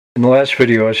In the last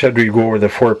video I said we'd go over the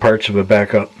 4 parts of a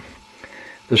backup.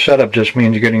 The setup just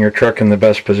means getting your truck in the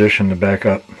best position to back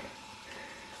up.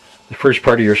 The first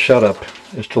part of your setup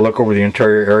is to look over the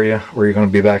entire area where you're going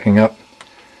to be backing up.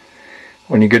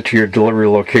 When you get to your delivery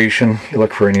location, you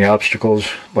look for any obstacles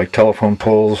like telephone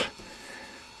poles,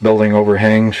 building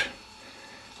overhangs,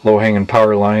 low-hanging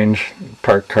power lines,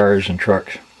 parked cars and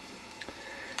trucks.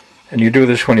 And you do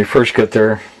this when you first get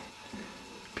there,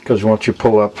 because once you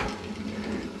pull up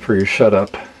for your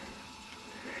setup,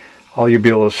 all you'll be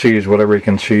able to see is whatever you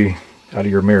can see out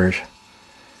of your mirrors,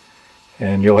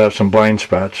 and you'll have some blind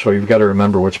spots, so you've got to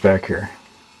remember what's back here.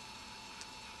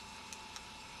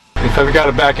 If I've got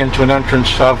to back into an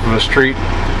entrance off of a street,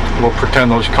 we'll pretend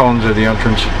those cones are the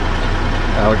entrance.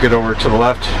 I'll get over to the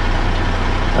left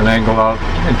and angle out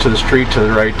into the street to the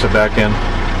right to back in.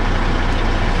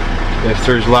 If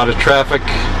there's a lot of traffic,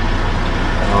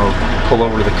 I'll pull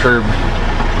over to the curb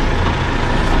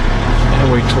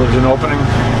and wait till there's an opening.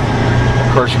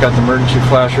 Of course, you got the emergency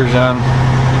flashers on.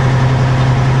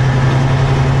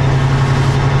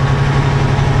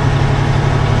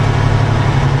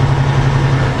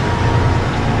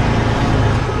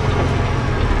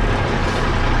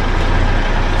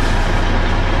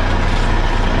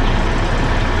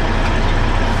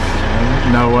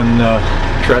 Now when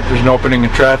there's an opening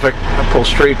in traffic, I pull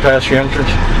straight past the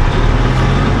entrance.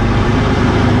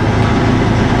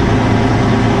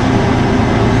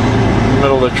 The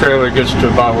middle of the trailer gets to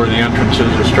about where the entrance is.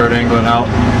 I start angling out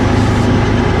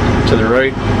to the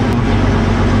right.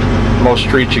 Most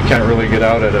streets you can't really get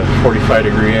out at a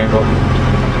 45-degree angle.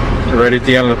 Right at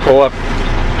the end of the pull-up,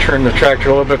 turn the tractor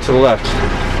a little bit to the left.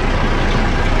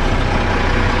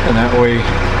 And that way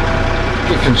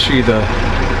you can see the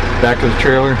back of the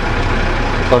trailer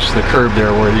plus the curb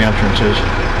there where the entrance is.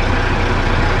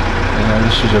 And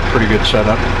this is a pretty good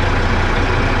setup.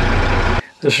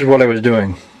 This is what I was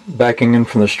doing. Backing in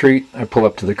from the street, I pull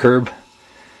up to the curb,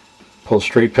 pull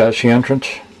straight past the entrance,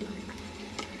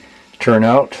 turn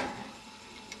out,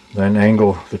 then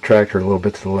angle the tractor a little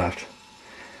bit to the left.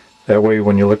 That way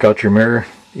when you look out your mirror,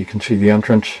 you can see the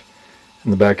entrance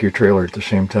and the back of your trailer at the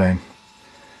same time.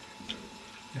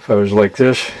 If I was like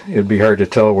this, it'd be hard to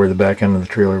tell where the back end of the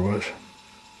trailer was.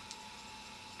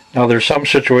 Now there's some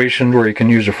situations where you can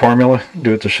use a formula,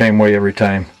 do it the same way every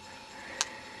time.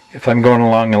 If I'm going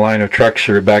along a line of trucks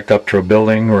that are backed up to a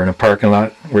building or in a parking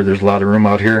lot where there's a lot of room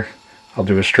out here, I'll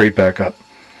do a straight backup.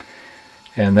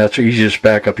 And that's the easiest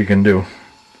backup you can do.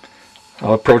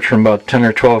 I'll approach from about 10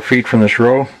 or 12 feet from this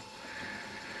row.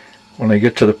 When I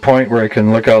get to the point where I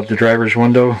can look out the driver's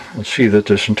window and see that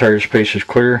this entire space is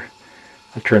clear,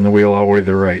 I'll turn the wheel all the way to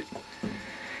the right.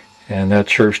 And that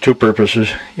serves 2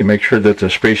 purposes. You make sure that the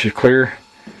space is clear,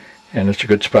 and it's a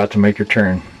good spot to make your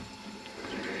turn.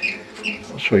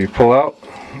 So you pull out,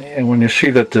 and when you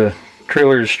see that the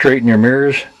trailer is straight in your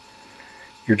mirrors,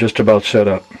 you're just about set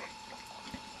up.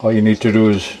 All you need to do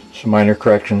is some minor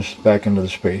corrections back into the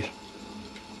space.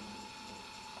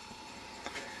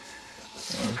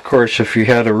 Of course, if you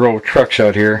had a row of trucks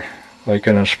out here, like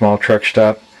in a small truck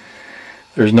stop,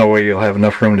 there's no way you'll have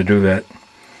enough room to do that.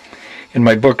 In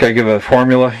my book, I give a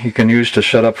formula you can use to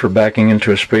set up for backing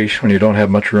into a space when you don't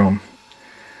have much room.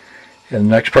 In the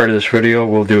next part of this video,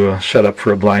 we'll do a setup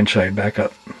for a blindside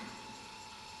backup.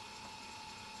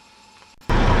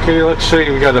 Okay, let's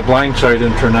say we got a blindside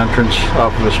into an entrance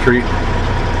off of the street.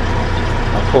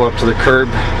 I'll pull up to the curb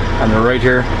on the right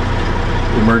here.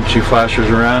 The emergency flashers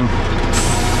are on.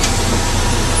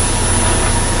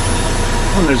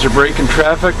 When there's a break in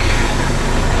traffic,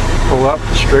 pull up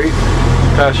straight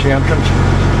past the entrance.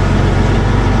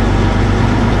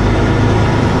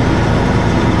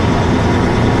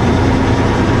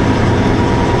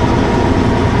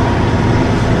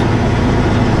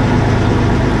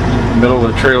 The middle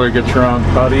of the trailer gets around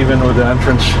about even with the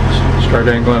entrance. Start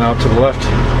angling out to the left.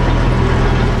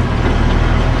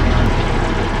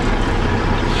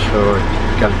 So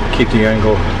I got to keep the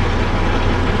angle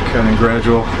kind of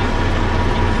gradual.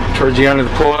 Towards the end of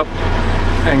the pull-up,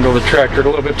 angle the tractor a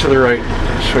little bit to the right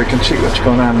so you can see what's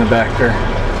going on in the back there.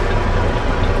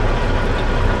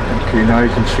 Okay, now you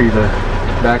can see the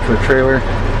back of the trailer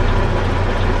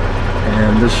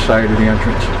and this side of the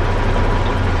entrance.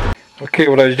 Okay,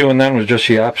 what I was doing then was just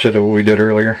the opposite of what we did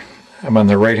earlier. I'm on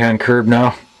the right-hand curb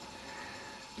now.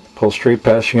 Pull straight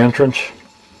past the entrance,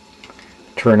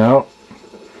 turn out,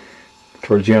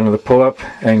 towards the end of the pull-up,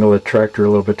 angle the tractor a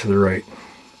little bit to the right.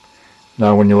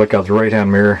 Now when you look out the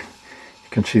right-hand mirror, you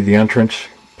can see the entrance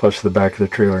plus the back of the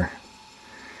trailer.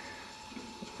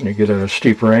 When you get at a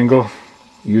steeper angle,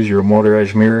 use your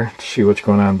motorized mirror to see what's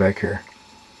going on back here.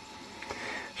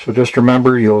 So just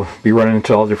remember, you'll be running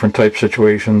into all different type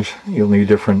situations. You'll need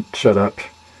different setups.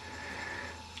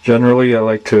 Generally, I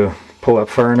like to pull up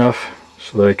far enough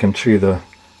so that I can see the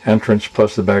entrance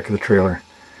plus the back of the trailer.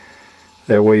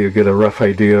 That way you get a rough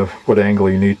idea of what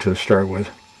angle you need to start with.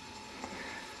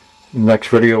 In the next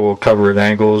video we'll cover at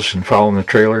angles and following the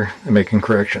trailer and making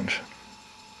corrections.